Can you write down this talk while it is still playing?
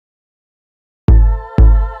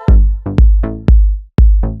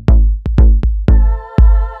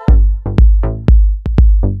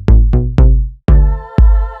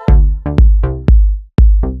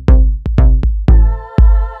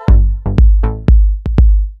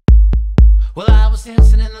was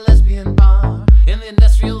dancing in the lesbian bar in the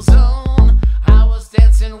industrial zone. I was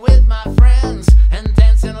dancing with my friends and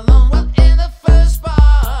dancing alone. Well, in the first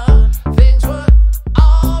bar, things were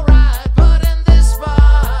alright, but in this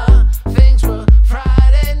bar, things were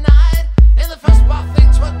Friday night. In the first bar,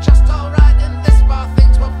 things were just alright. In this bar,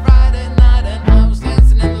 things were Friday night, and I was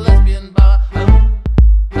dancing in the lesbian bar. Oh,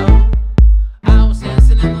 oh, I was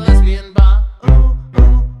dancing in the lesbian bar. Oh,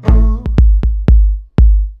 oh, oh.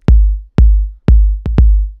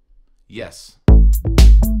 Yes.